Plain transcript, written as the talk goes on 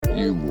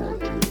You won't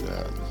do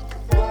that.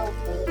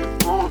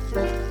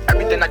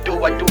 Everything I do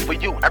for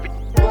you.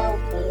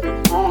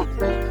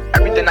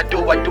 Everything I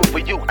do for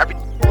you.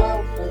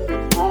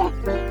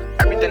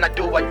 Everything I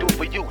do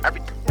for you.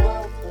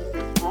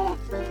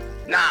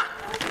 Nah.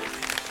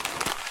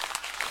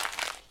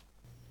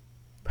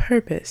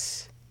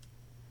 Purpose.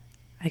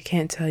 I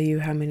can't tell you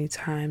how many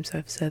times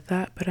I've said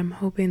that, but I'm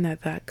hoping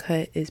that that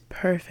cut is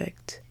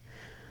perfect.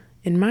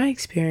 In my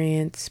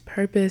experience,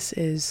 purpose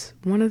is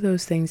one of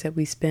those things that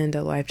we spend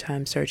a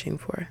lifetime searching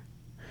for.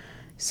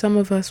 Some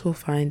of us will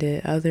find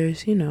it,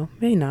 others,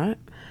 may not.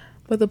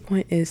 But the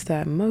point is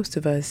that most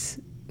of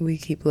us, we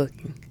keep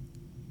looking.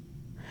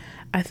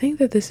 I think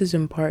that this is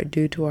in part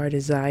due to our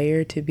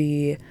desire to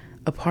be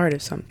a part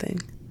of something.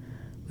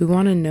 We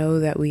want to know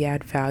that we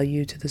add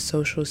value to the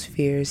social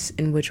spheres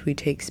in which we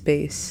take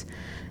space.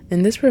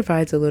 And this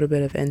provides a little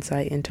bit of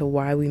insight into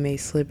why we may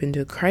slip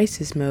into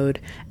crisis mode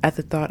at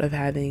the thought of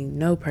having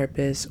no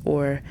purpose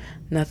or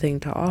nothing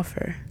to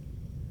offer.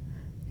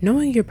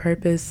 Knowing your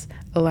purpose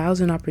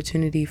allows an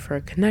opportunity for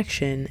a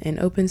connection and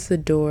opens the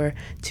door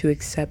to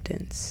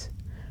acceptance.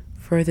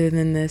 Further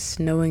than this,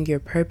 knowing your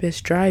purpose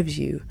drives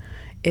you.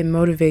 It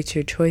motivates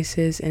your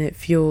choices and it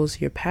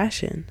fuels your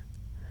passion.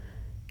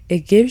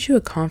 It gives you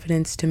a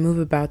confidence to move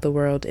about the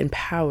world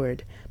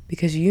empowered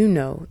because you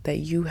know that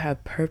you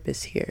have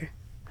purpose here.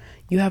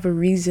 You have a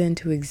reason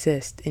to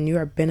exist and you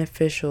are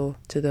beneficial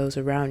to those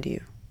around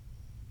you.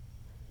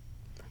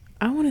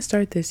 I want to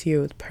start this year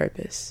with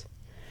purpose,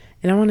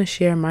 and I want to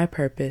share my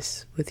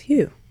purpose with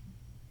you.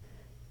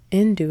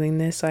 In doing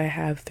this, I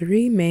have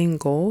 3 main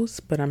goals,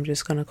 but I'm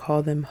just going to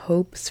call them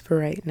hopes for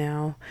right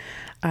now.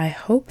 I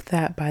hope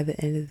that by the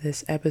end of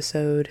this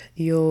episode,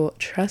 you'll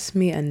trust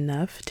me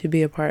enough to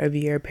be a part of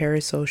your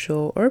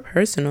parasocial or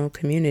personal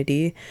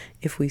community.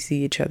 If we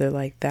see each other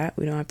like that,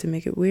 we don't have to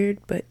make it weird,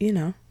 but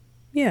yeah.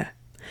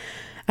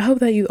 I hope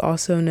that you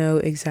also know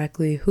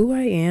exactly who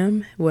I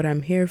am, what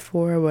I'm here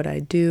for, what I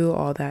do,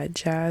 all that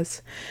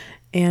jazz.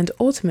 And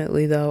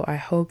ultimately, though, I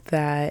hope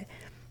that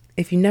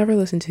if you never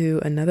listen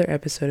to another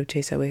episode of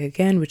Chase That Wig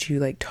again, which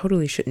you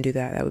totally shouldn't do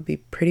that would be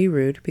pretty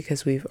rude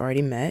because we've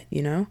already met,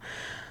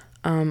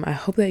 I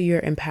hope that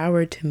you're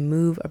empowered to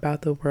move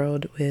about the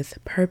world with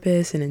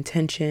purpose and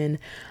intention,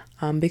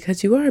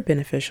 because you are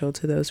beneficial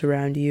to those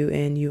around you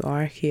and you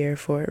are here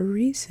for a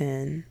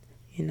reason.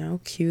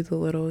 Cue the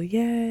little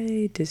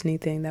yay Disney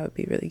thing. That would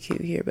be really cute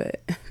here,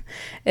 but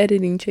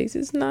editing Chase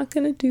is not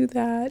going to do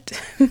that.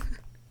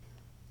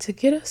 To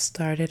get us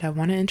started, I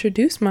want to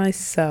introduce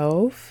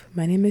myself.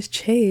 My name is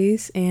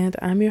Chase, and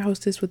I'm your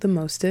hostess with the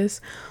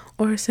mostest,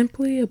 or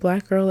simply a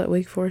black girl at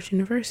Wake Forest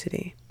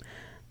University.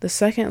 The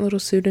second little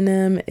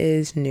pseudonym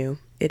is new.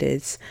 It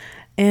is.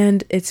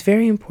 And it's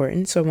very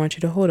important, so I want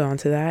you to hold on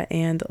to that.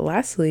 And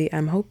lastly,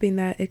 I'm hoping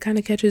that it kind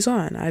of catches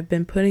on. I've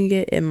been putting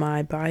it in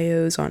my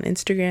bios on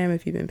Instagram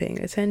if you've been paying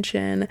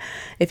attention.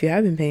 If you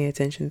have been paying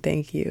attention,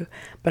 thank you.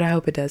 But I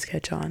hope it does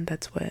catch on.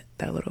 That's what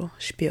that little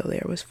spiel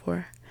there was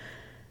for.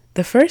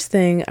 The first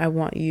thing I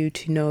want you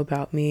to know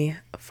about me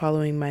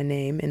following my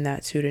name in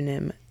that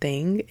pseudonym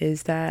thing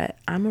is that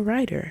I'm a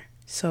writer,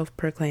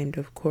 self-proclaimed,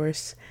 of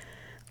course.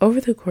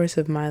 Over the course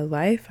of my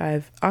life,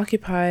 I've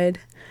occupied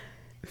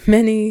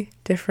many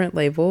different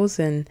labels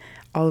and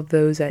all of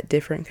those at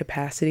different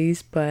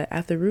capacities, but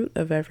at the root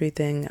of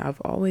everything,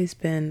 I've always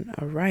been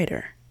a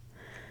writer.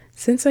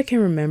 Since I can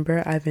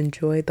remember, I've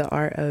enjoyed the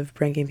art of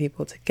bringing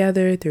people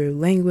together through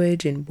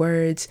language and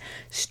words,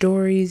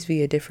 stories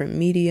via different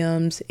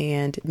mediums,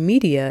 and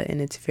media in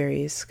its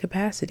various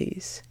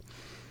capacities.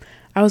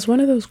 I was one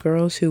of those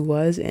girls who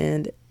was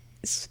and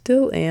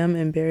still am,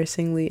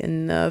 embarrassingly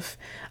enough,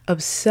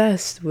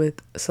 obsessed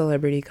with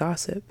celebrity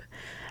gossip.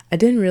 I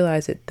didn't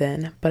realize it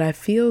then, but I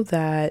feel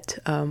that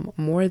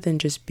more than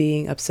just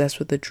being obsessed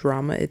with the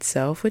drama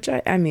itself, which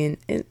I mean,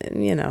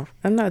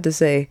 that's not to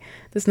say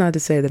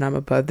that I'm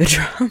above the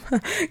drama,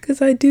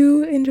 because I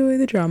do enjoy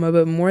the drama,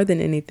 but more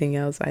than anything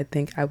else, I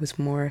think I was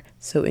more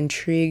so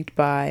intrigued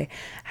by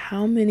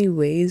how many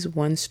ways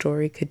one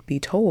story could be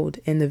told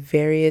and the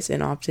various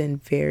and often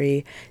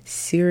very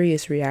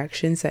serious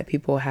reactions that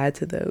people had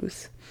to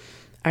those.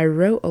 I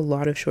wrote a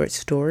lot of short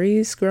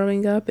stories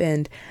growing up,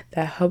 and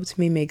that helped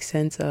me make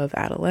sense of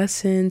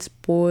adolescence,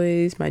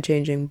 boys, my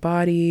changing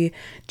body,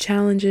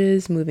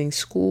 challenges, moving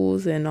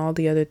schools, and all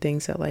the other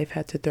things that life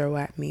had to throw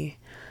at me.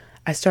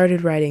 I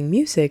started writing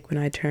music when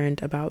I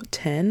turned about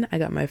 10. I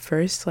got my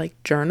first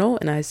journal,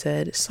 and I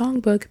said,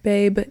 songbook,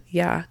 babe.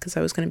 Yeah, because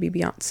I was going to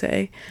be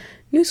Beyonce.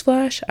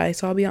 Newsflash, I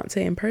saw Beyonce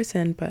in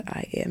person, but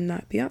I am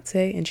not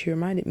Beyonce, and she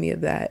reminded me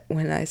of that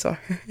when I saw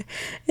her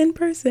in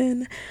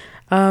person.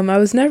 I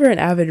was never an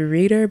avid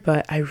reader,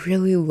 but I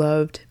really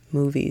loved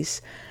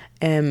movies,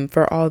 and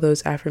for all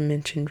those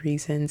aforementioned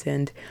reasons,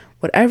 and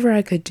whatever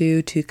I could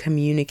do to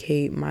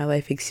communicate my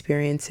life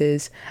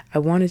experiences, I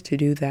wanted to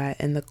do that,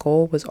 and the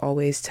goal was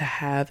always to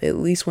have at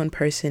least one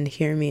person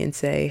hear me and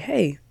say,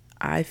 hey,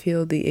 I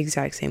feel the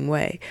exact same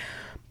way.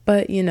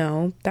 But,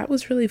 that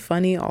was really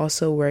funny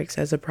also works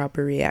as a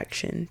proper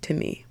reaction to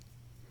me.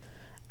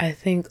 I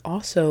think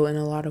also in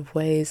a lot of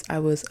ways, I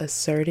was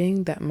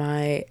asserting that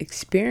my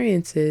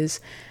experiences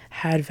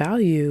had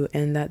value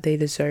and that they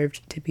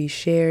deserved to be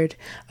shared.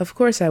 Of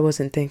course, I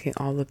wasn't thinking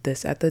all of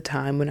this at the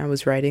time when I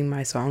was writing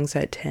my songs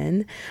at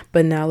 10,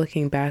 but now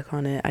looking back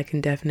on it, I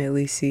can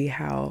definitely see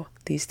how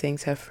these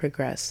things have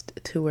progressed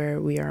to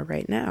where we are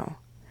right now.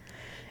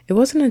 It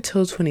wasn't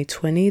until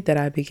 2020 that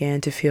I began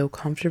to feel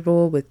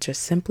comfortable with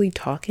just simply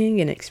talking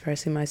and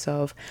expressing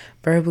myself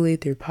verbally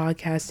through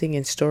podcasting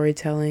and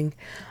storytelling.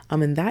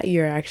 In that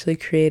year, I actually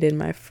created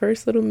my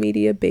first little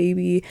media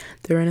baby,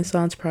 the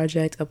Renaissance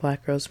Project, a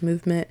Black Girls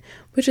Movement,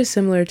 which is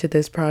similar to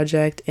this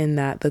project in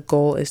that the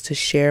goal is to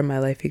share my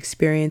life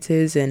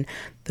experiences and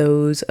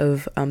those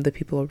of the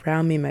people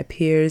around me, my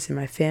peers and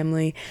my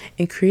family,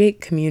 and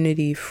create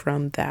community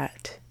from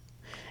that.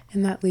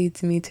 And that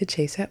leads me to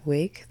Chase at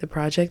Wake, the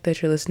project that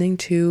you're listening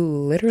to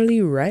literally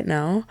right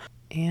now.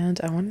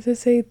 And I wanted to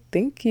say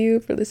thank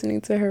you for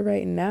listening to her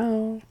right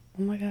now.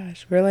 Oh my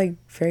gosh, we're like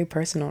very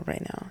personal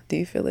right now. Do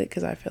you feel it?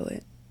 Because I feel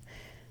it.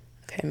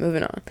 Okay,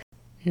 moving on.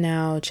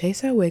 Now,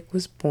 Chase at Wake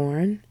was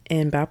born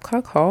in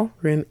Babcock Hall,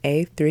 room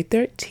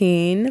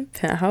A313,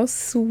 penthouse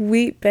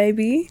suite,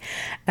 baby,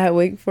 at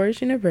Wake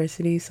Forest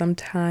University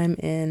sometime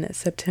in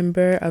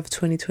September of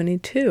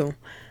 2022.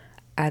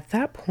 At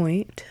that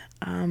point,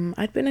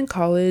 I'd been in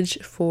college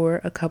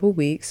for a couple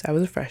weeks. I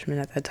was a freshman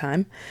at that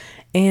time.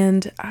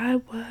 And I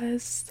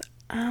was,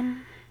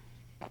 how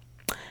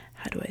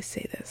do I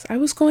say this? I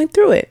was going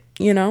through it,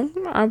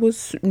 I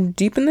was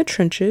deep in the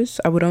trenches.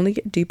 I would only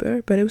get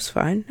deeper, but it was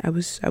fine. I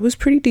was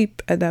pretty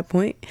deep at that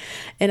point.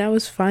 And I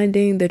was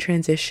finding the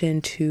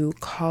transition to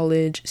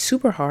college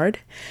super hard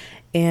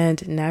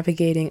and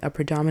navigating a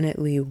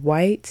predominantly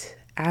white,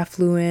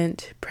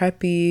 affluent,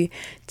 preppy,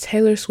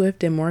 Taylor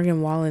Swift and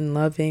Morgan Wallen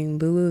loving,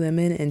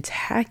 Lululemon and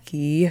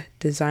tacky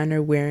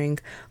designer wearing,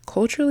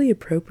 culturally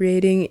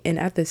appropriating, and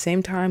at the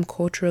same time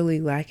culturally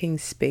lacking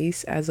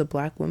space as a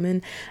Black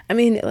woman. I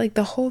mean, like,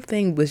 the whole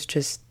thing was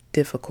just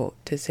difficult,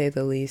 to say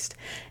the least.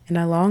 And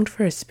I longed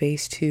for a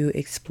space to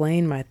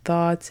explain my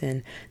thoughts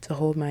and to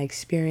hold my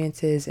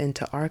experiences and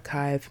to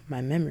archive my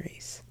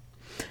memories.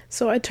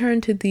 So I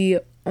turned to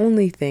the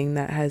only thing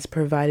that has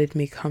provided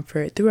me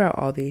comfort throughout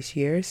all these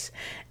years,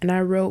 and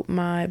I wrote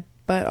my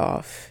butt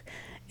off.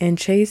 And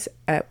Chase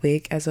at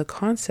Wake as a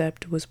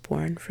concept was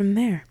born from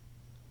there.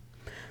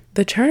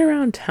 The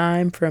turnaround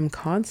time from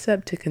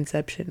concept to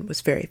conception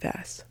was very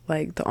fast.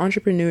 Like, the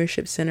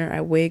entrepreneurship center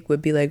at Wake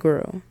would be like,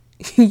 girl,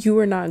 you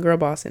were not girl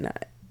bossing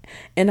that.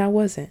 And I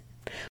wasn't.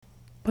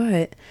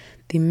 But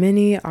the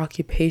many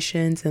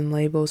occupations and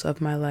labels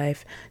of my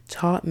life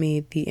taught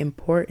me the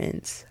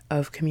importance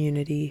of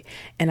community,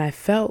 and I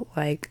felt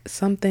like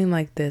something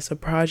like this, a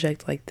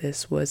project like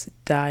this, was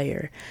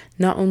dire,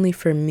 not only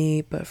for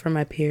me, but for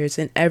my peers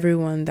and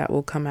everyone that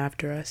will come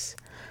after us.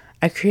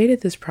 I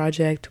created this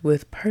project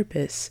with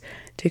purpose,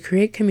 to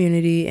create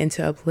community and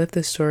to uplift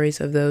the stories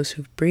of those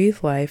who've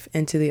breathed life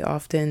into the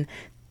often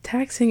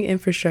taxing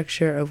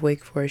infrastructure of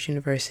Wake Forest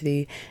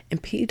University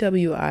and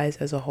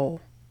PWIs as a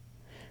whole.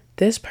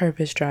 This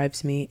purpose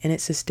drives me and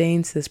it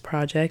sustains this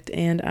project,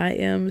 and I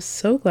am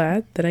so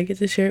glad that I get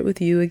to share it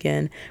with you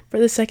again for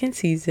the second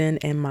season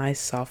in my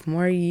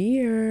sophomore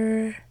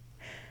year.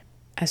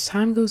 As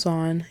time goes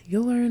on,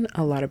 you'll learn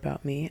a lot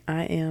about me.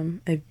 I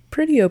am a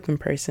pretty open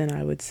person,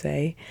 I would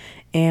say,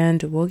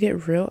 and we'll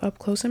get real up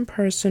close and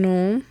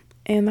personal,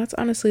 and that's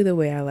honestly the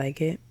way I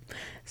like it.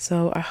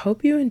 So I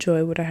hope you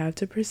enjoy what I have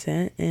to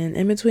present, and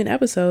in between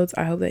episodes,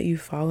 I hope that you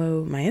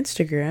follow my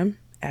Instagram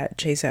at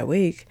Chase at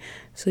Wake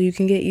so you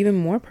can get even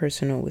more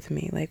personal with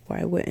me. Like,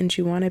 why wouldn't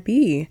you want to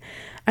be?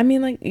 I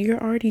mean, like, you're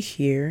already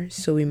here,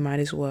 so we might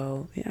as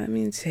well,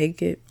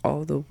 take it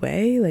all the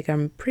way. Like,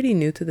 I'm pretty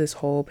new to this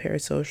whole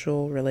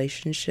parasocial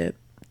relationship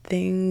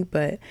thing,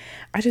 but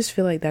I just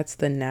feel like that's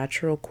the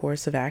natural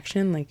course of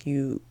action. Like,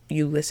 you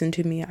listen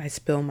to me, I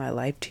spill my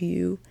life to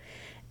you,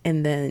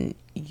 and then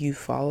you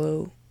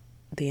follow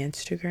the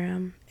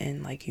Instagram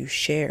and like you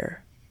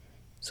share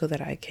so that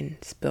I can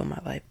spill my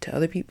life to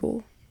other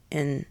people.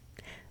 And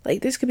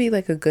like, this could be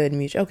like a good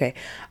mutual. Okay.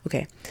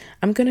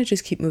 I'm gonna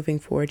just keep moving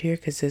forward here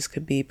because this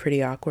could be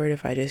pretty awkward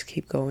if I just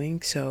keep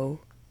going. So,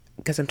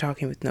 because I'm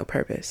talking with no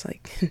purpose.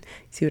 Like,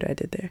 see what I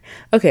did there?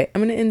 Okay,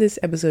 I'm gonna end this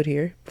episode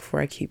here before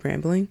I keep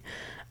rambling.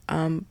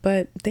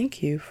 But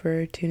thank you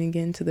for tuning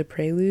in to the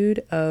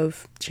prelude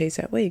of Chase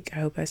at Wake. I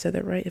hope I said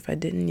that right. If I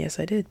didn't,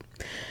 yes, I did.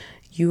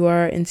 You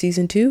are in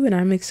season 2, and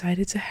I'm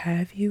excited to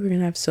have you. We're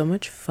gonna have so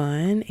much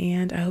fun,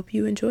 and I hope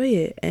you enjoy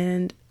it.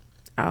 And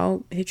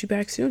I'll hit you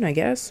back soon, I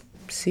guess.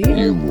 See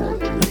you.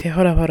 Okay,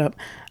 hold up.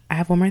 I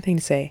have one more thing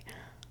to say.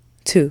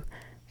 2.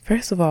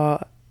 First of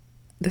all,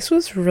 this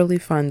was really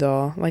fun,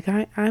 doll. Like,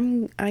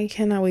 I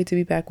cannot wait to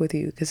be back with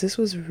you because this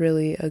was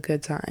really a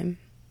good time.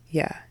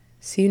 Yeah.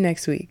 See you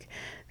next week.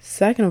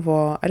 Second of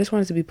all, I just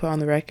wanted to be put on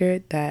the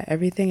record that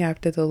everything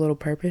after the little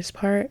purpose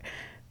part,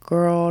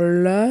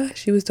 girl,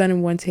 she was done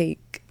in one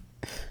take.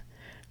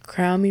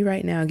 Crown me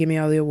right now, give me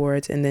all the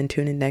awards, and then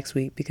tune in next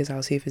week because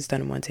I'll see if it's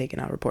done in one take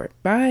and I'll report.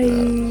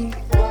 Bye.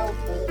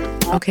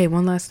 Okay,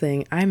 one last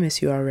thing. I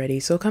miss you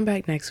already, so come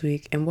back next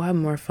week and we'll have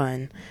more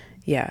fun.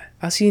 Yeah,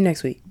 I'll see you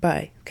next week.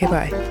 Bye. Okay,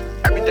 bye.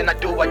 Everything I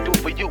do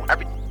for you.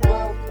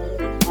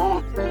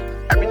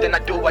 Everything I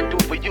do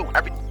for you.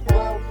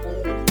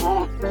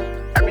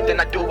 Everything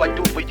I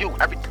do